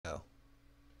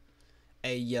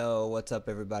Hey yo, what's up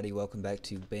everybody? Welcome back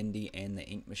to Bendy and the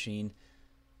Ink Machine.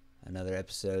 Another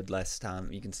episode. Last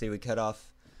time you can see we cut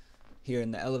off here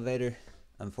in the elevator.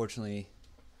 Unfortunately,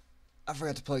 I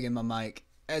forgot to plug in my mic,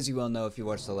 as you well know if you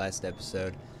watched the last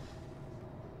episode.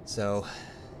 So,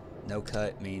 no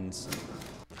cut means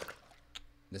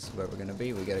this is where we're gonna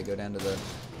be. We gotta go down to the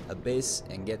abyss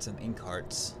and get some ink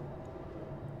hearts.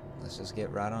 Let's just get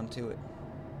right onto it.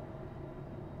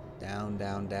 Down,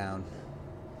 down, down.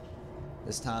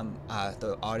 This time,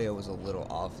 the audio was a little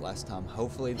off last time.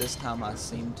 Hopefully this time I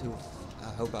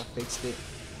hope I fixed it.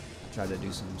 I tried to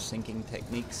do some syncing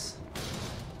techniques.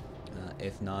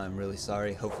 If not, I'm really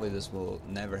sorry. Hopefully this will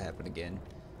never happen again.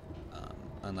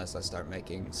 Unless I start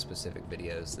making specific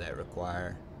videos that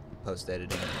require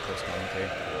post-editing and post-commentary.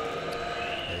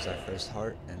 There's our first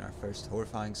heart and our first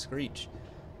horrifying screech.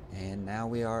 And now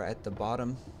we are at the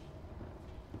bottom.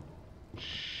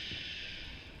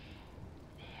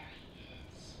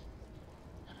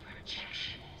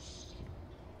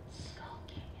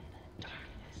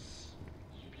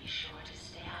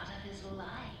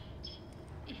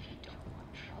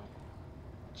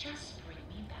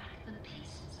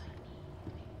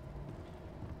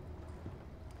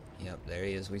 Yep, there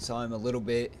he is. We saw him a little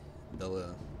bit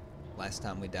the last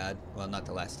time we died. Well, not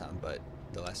the last time, but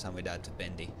the last time we died to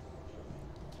Bendy.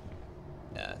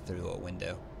 Through a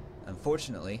window.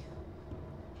 Unfortunately,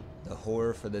 the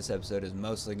horror for this episode is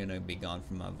mostly going to be gone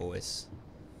from my voice.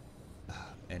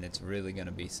 And it's really going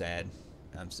to be sad.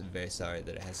 I'm very sorry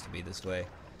that it has to be this way.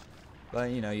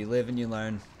 But, you know, you live and you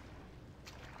learn.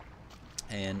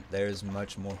 And there's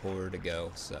much more horror to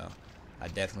go, so I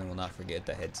definitely will not forget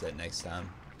the headset next time.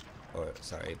 Or,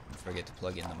 sorry, forget to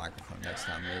plug in the microphone next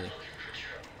time, really.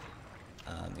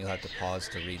 You'll have to pause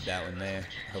to read that one there.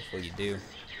 Hopefully you do.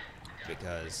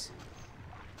 Because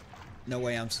no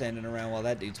way I'm standing around while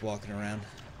that dude's walking around.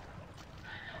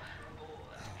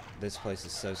 This place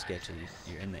is so sketchy.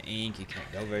 You're in the ink, you can't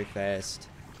go very fast.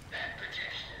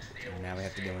 And now we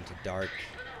have to go into dark,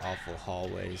 awful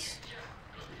hallways.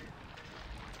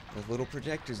 With little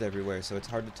projectors everywhere, so it's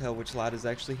hard to tell which light is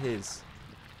actually his.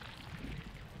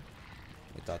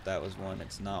 We thought that was one,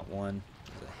 it's not one.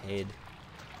 It's a head.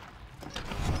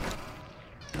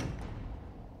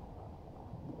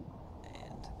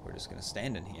 And we're just gonna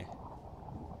stand in here.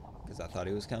 Because I thought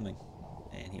he was coming.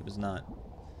 And he was not.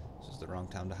 It's just the wrong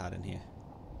time to hide in here.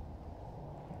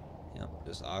 Yep,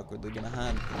 just awkwardly gonna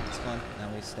hide. It's fun. Now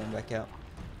we stand back out.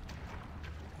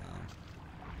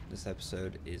 This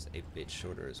episode is a bit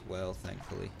shorter as well,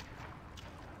 thankfully.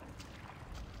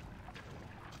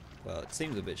 Well, it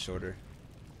seems a bit shorter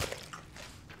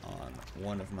on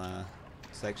one of my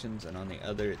sections, and on the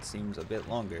other it seems a bit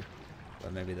longer.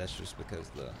 But maybe that's just because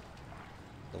the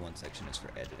one section is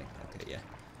for editing. Okay, yeah.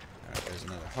 Alright, there's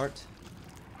another heart.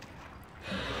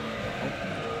 Oh.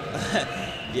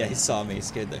 Yeah, he saw me. He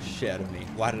scared the shit out of me.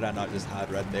 Why did I not just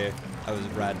hide right there? I was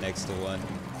right next to one.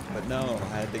 But no,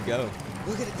 I had to go.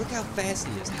 Look at it. Look how fast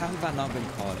he is. How have I not been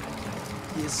caught?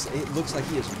 It looks like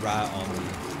he is right on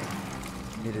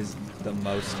me. It is the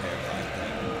most terrifying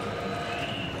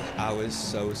thing. I was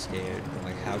so scared.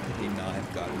 Like, how could he not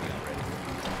have gotten me already?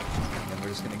 And then we're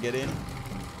just going to get in.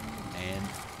 And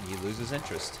he loses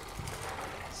interest.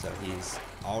 So he's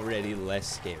already less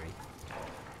scary.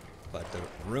 But the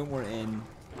room we're in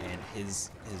and his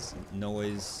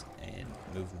noise and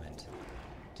movement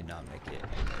do not make it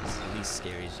as least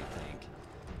scary as you think.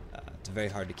 It's very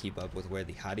hard to keep up with where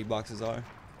the hidey boxes are.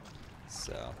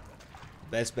 So, the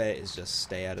best bet is just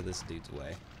stay out of this dude's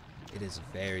way. It is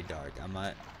very dark. I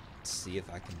might see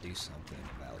if I can do something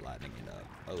about lightening it up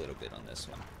a little bit on this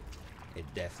one. It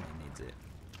definitely needs it.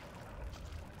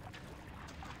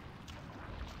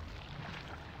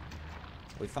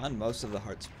 We find most of the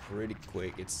hearts pretty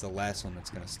quick. It's the last one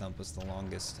that's going to stump us the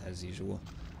longest, as usual.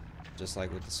 Just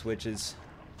like with the switches.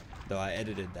 Though I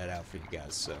edited that out for you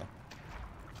guys, so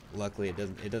luckily it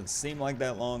doesn't seem like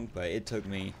that long, but it took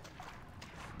me.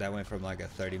 That went from like a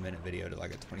 30-minute video to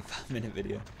like a 25-minute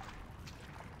video.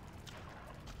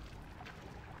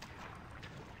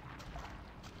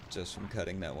 Just from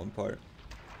cutting that one part.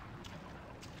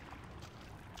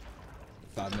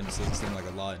 5 minutes doesn't seem like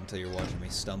a lot until you're watching me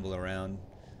stumble around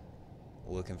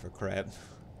looking for crap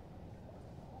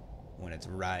when it's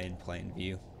right in plain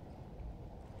view.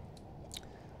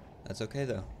 That's okay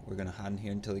though. We're gonna hide in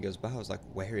here until he goes by. I was like,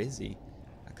 where is he?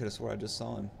 I could have swore I just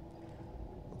saw him.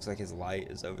 Looks like his light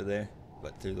is over there,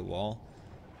 but through the wall.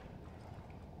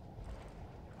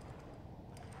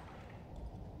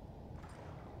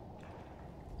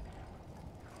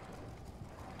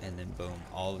 And then boom,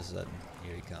 all of a sudden,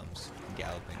 here he comes,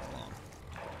 galloping along.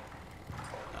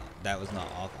 that was not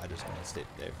off. I just missed it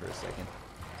there for a second.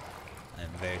 I am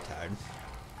very tired.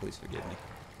 Please forgive me.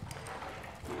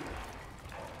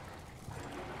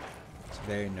 It's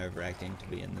very nerve-wracking to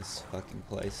be in this fucking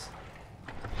place.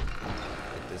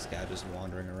 Like this guy just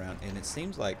wandering around, and it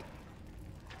seems like,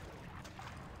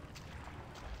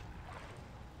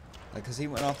 cause he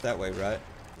went off that way, right?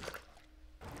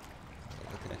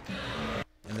 Okay.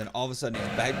 And then all of a sudden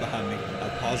he's back behind me. I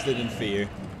paused it in fear.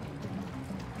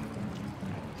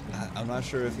 I'm not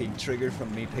sure if he triggered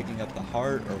from me picking up the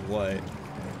heart or what.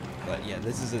 But yeah,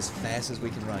 this is as fast as we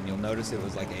can run. You'll notice it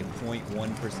was like a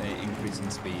 0.1% increase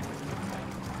in speed.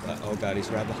 But oh god, he's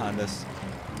right behind us.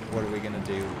 What are we gonna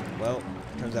do? Well,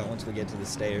 turns out once we get to the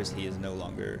stairs, he is no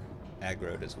longer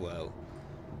aggroed as well.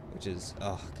 Which is,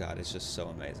 oh god, it's just so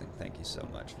amazing. Thank you so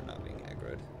much for not being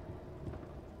aggroed.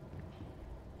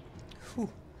 Whew.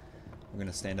 We're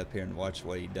gonna stand up here and watch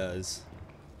what he does.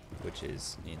 Which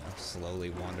is, you know, slowly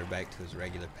wander back to his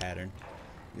regular pattern.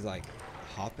 He's like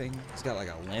hopping. He's got like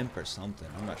a limp or something.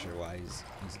 I'm not sure why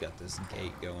he's got this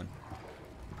gait going.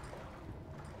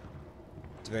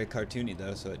 It's very cartoony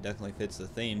though, so it definitely fits the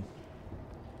theme.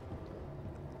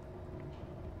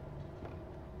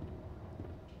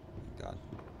 God.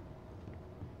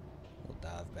 We'll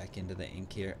dive back into the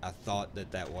ink here. I thought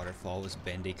that waterfall was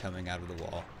Bendy coming out of the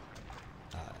wall.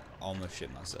 Almost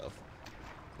shit myself.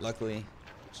 Luckily,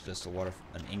 it's just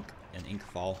an ink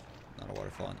fall. Not a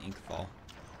waterfall, an ink fall.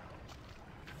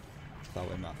 Thought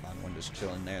we might find one just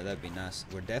chilling there. That'd be nice.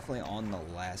 We're definitely on the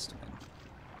last one.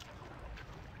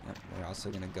 Yep, we're also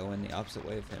going to go in the opposite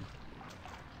way of him.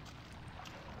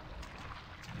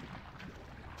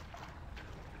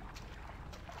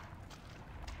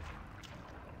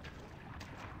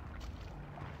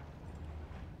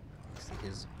 See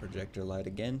his projector light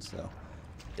again, so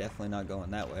definitely not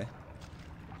going that way.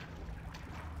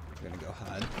 We're going to go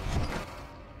hide.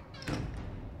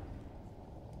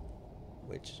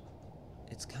 Which,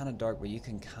 it's kind of dark, but you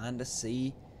can kind of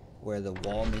see where the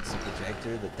wall meets the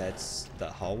projector, that's the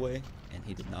hallway, and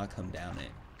he did not come down it.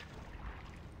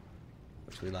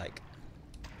 Which we like.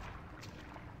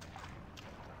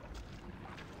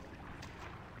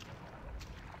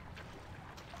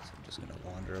 So I'm just going to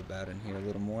wander about in here a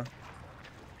little more.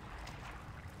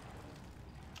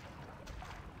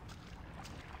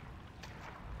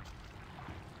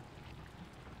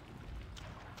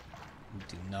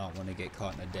 Do not want to get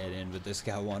caught in a dead end with this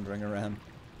guy wandering around.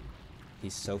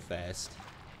 He's so fast.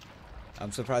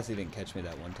 I'm surprised he didn't catch me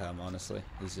that one time, honestly.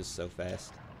 He's just so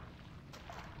fast.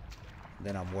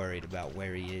 Then I'm worried about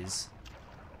where he is.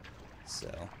 So,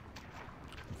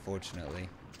 unfortunately,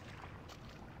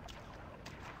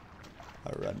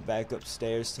 I run back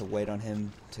upstairs to wait on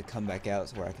him to come back out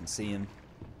so where I can see him,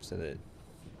 so that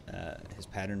his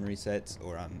pattern resets,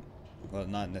 or well,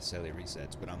 not necessarily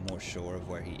resets, but I'm more sure of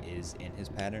where he is in his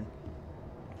pattern.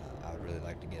 I would really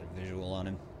like to get a visual on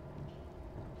him.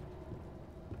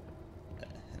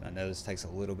 And I know this takes a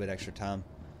little bit extra time,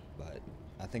 but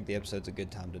I think the episode's a good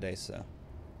time today, so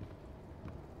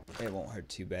it won't hurt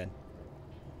too bad.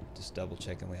 Just double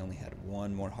checking, we only had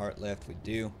one more heart left. We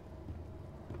do.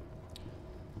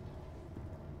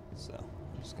 So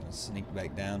I'm just gonna sneak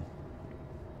back down.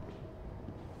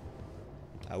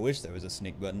 I wish there was a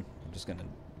sneak button. I'm just gonna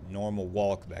normal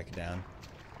walk back down.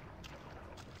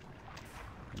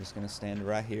 I'm just gonna stand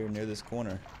right here near this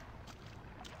corner.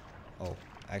 Oh,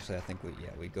 actually I think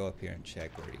we go up here and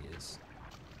check where he is.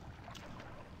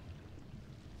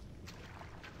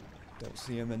 Don't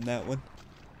see him in that one.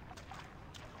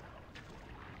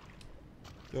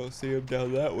 Don't see him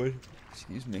down that way.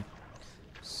 Excuse me.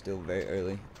 Still very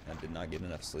early. I did not get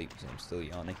enough sleep, so I'm still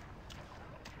yawning.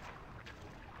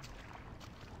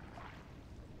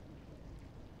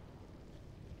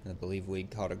 I believe we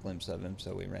caught a glimpse of him,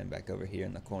 so we ran back over here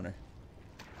in the corner.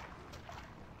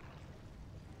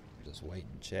 Just wait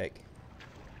and check.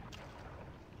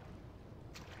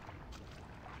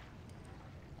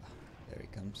 There he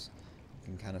comes. You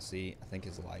can kind of see, I think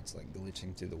his light's like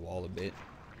glitching through the wall a bit.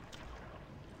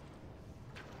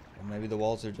 Or maybe the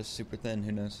walls are just super thin,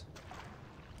 who knows?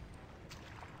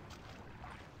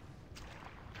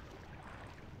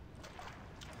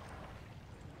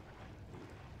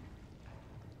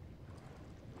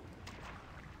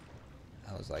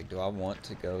 I was like, do I want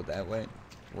to go that way?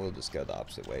 We'll just go the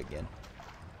opposite way again.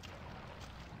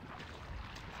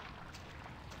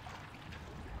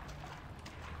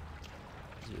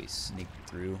 As we sneak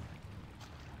through.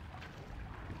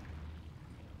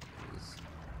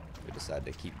 We decide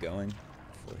to keep going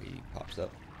before he pops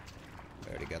up. We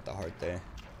already got the heart there.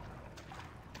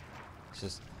 It's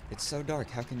just, it's so dark.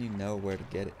 How can you know where to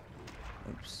get it?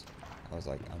 Oops. I was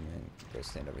like, I'm gonna go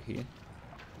stand over here.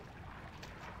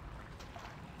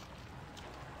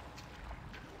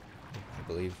 I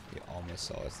believe he almost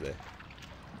saw us there.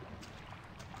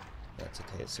 That's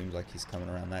okay. It seems like he's coming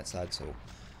around that side, so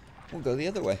we'll go the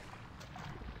other way.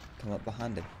 Come up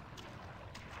behind him.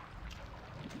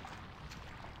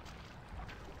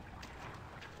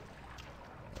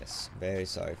 Yes, very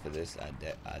sorry for this.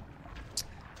 I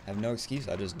have no excuse.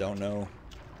 I just don't know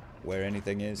where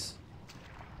anything is.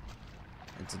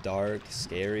 It's dark,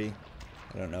 scary.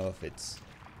 I don't know if it's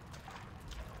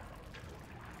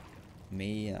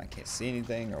me and I can't see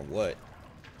anything or what.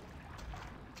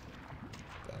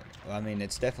 But, well, I mean,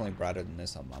 it's definitely brighter than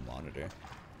this on my monitor.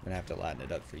 I'm gonna have to lighten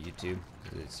it up for YouTube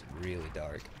because it's really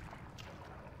dark.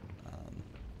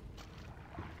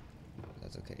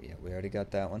 That's okay. Yeah, we already got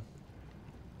that one.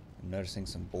 I'm noticing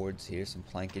some boards here, some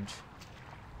plankage.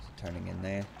 So turning in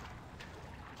there.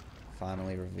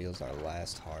 Finally reveals our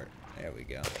last heart. There we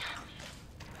go.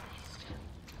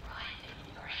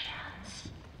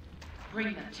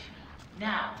 Bring them to me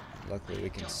now. Luckily we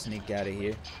can sneak out of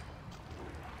here.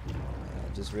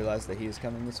 I just realized that he is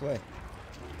coming this way.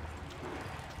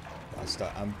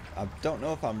 I don't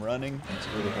know if I'm running. It's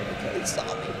really hard to tell. He saw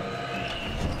me.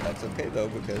 That's okay though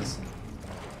because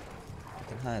I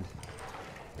can hide.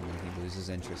 And then he loses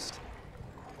interest.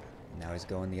 Now he's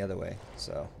going the other way.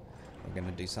 So we're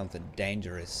gonna do something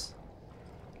dangerous.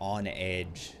 On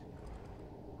edge.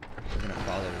 We're gonna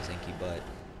follow his inky butt.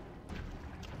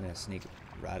 I'm gonna sneak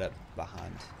right up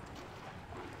behind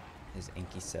his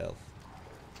inky self.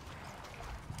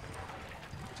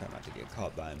 Try not to get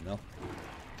caught by him though.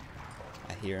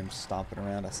 I hear him stomping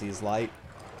around. I see his light.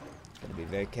 Gotta be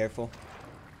very careful.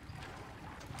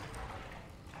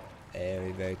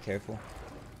 Very, very careful.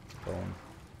 Boom.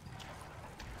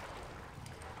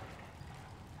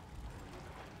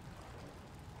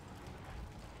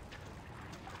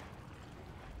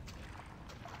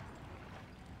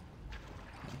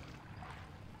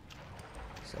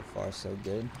 So far, so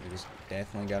good. We just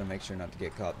definitely got to make sure not to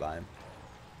get caught by him.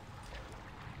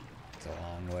 It's a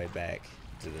long way back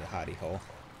to the hidey hole.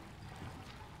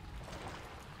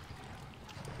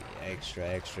 Be extra,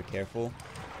 extra careful.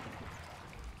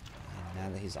 And now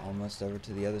that he's almost over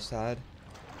to the other side,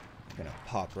 we're gonna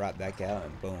pop right back out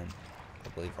and boom. I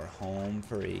believe we're home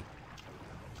free.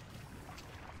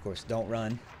 Of course, don't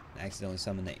run. Accidentally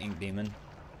summon the ink demon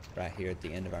right here at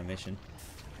the end of our mission.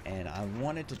 And I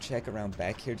wanted to check around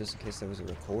back here just in case there was a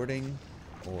recording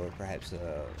or perhaps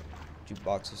a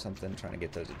jukebox or something, trying to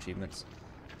get those achievements.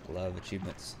 Love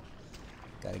achievements.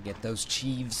 Gotta get those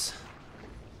chieves.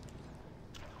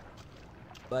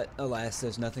 But alas,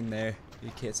 there's nothing there.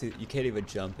 You can't see. You can't even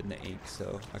jump in the ink,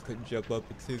 so I couldn't jump up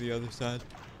and see the other side.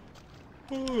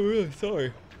 Oh, really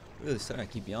sorry. Really sorry. I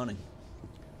keep yawning.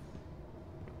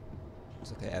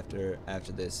 It's okay.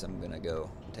 After this, I'm gonna go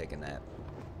take a nap.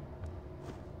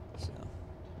 So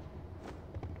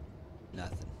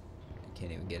nothing. I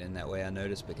can't even get in that way. I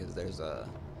noticed because there's a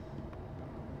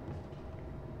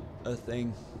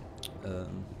thing,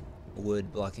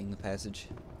 wood blocking the passage.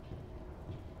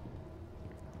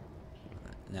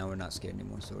 Now we're not scared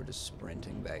anymore, so we're just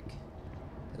sprinting back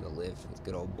to the lift with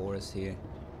good old Boris here.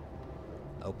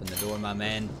 Open the door, my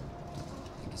man.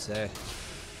 Thank you, sir.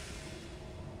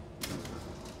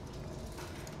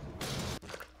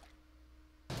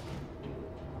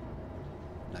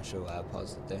 Not sure why I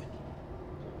paused it there.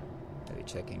 Maybe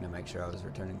checking to make sure I was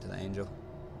returning to the angel.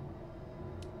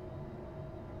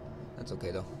 That's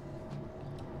okay though.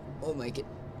 We'll make it.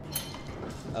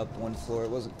 Up one floor.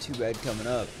 It wasn't too bad coming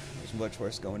up. It was much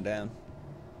worse going down.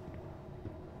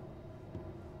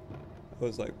 I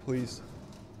was like, please,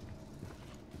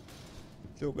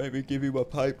 don't make me give you my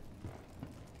pipe.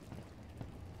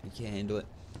 You can't handle it.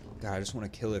 God, I just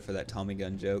want to kill her for that Tommy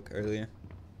gun joke earlier.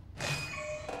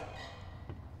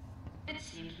 It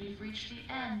seems we've reached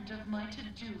the end of my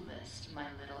to-do list, my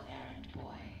little errand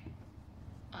boy.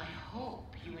 I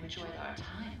hope you enjoyed our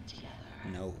time together.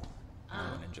 No, no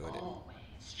one enjoyed it.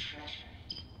 Always treasure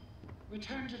it.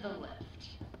 Return to the lift.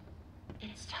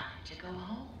 It's time to go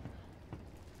home.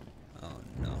 Oh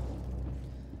no.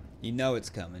 You know it's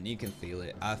coming. You can feel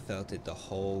it. I felt it the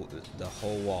whole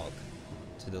walk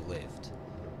to the lift.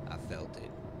 I felt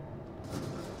it.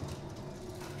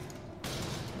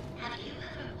 Have you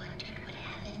ever wondered what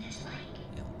heaven is like?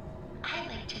 Yeah. I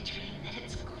like to dream that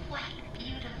it's quite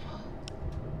beautiful.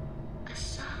 A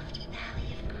soft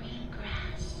valley of green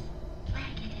grass,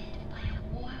 blanketed by a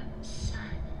warm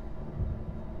sun.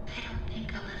 I don't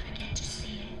think I'll ever get to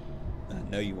see it.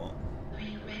 No, you won't. Are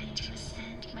you ready to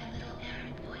ascend, my little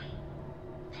errand boy?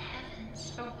 The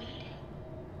heavens are waiting.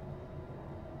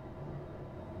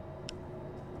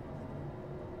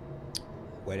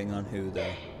 Waiting on who,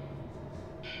 though?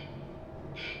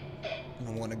 I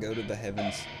don't want to go to the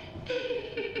heavens.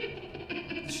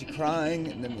 Was she crying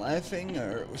and then laughing,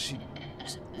 or was she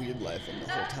just weird laughing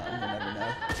the whole time? We'll never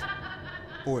know.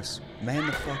 Boris, man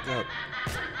the fuck up.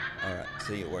 Alright,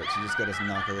 see, it works. You just gotta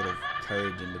knock a little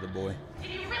courage into the boy. Do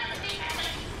you really think I let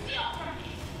you steal from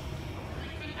me? You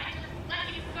think I just let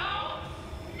you go?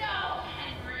 No,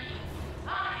 Henry. I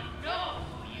know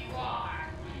who you are,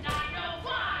 and I know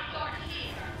why you're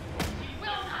here. You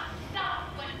will not stop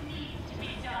what needs to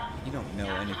be done. You don't know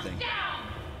Now anything. come down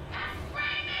and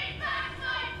bring me back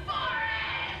my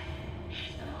forest!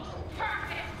 It's the most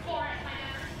perfect forest I've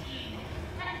ever seen,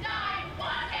 and I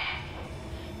want it!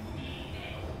 Need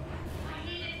it. I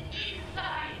need it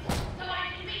inside, so I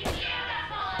can be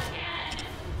beautiful again!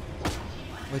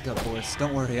 Wake up, Boris.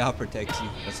 Don't worry, I'll protect you.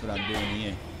 That's what I'm doing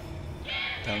here.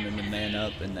 Telling him to man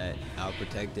up and that I'll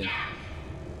protect him.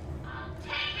 I'll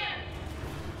take him!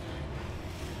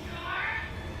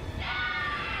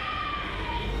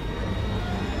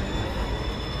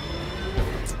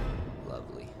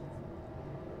 Lovely.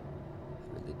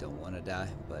 I really don't want to die,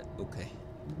 but okay.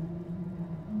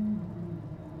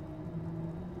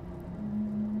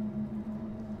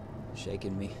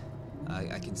 Shaking me.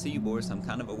 I can see you, Boris. I'm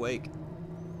kind of awake.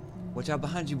 Watch out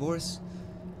behind you, Boris.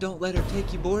 Don't let her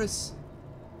take you, Boris.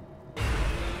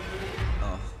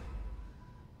 Oh,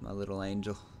 my little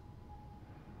angel.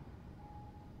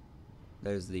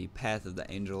 There's the Path of the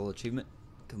Angel achievement.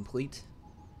 Complete.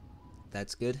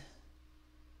 That's good.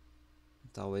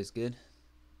 It's always good.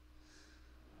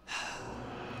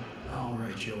 All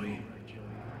right, Joey.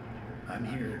 I'm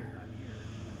here.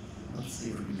 Let's see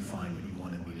if we can find what you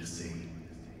wanted me to see.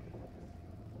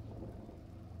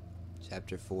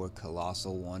 Chapter 4,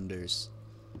 Colossal Wonders.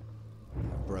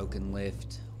 A broken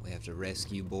lift. We have to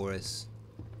rescue Boris.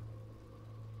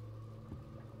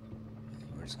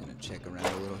 We're just gonna check around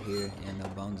a little here. Yeah, no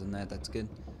bones in that. That's good.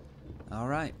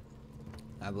 Alright.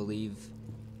 I believe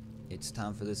it's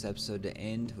time for this episode to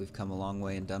end. We've come a long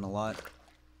way and done a lot.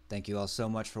 Thank you all so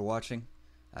much for watching.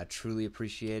 I truly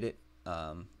appreciate it.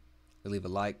 Leave a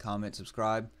like, comment,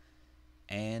 subscribe,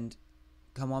 and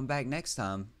come on back next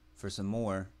time for some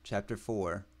more Chapter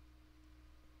 4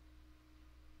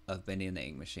 of Bendy and the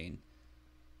Ink Machine.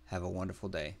 Have a wonderful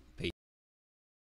day.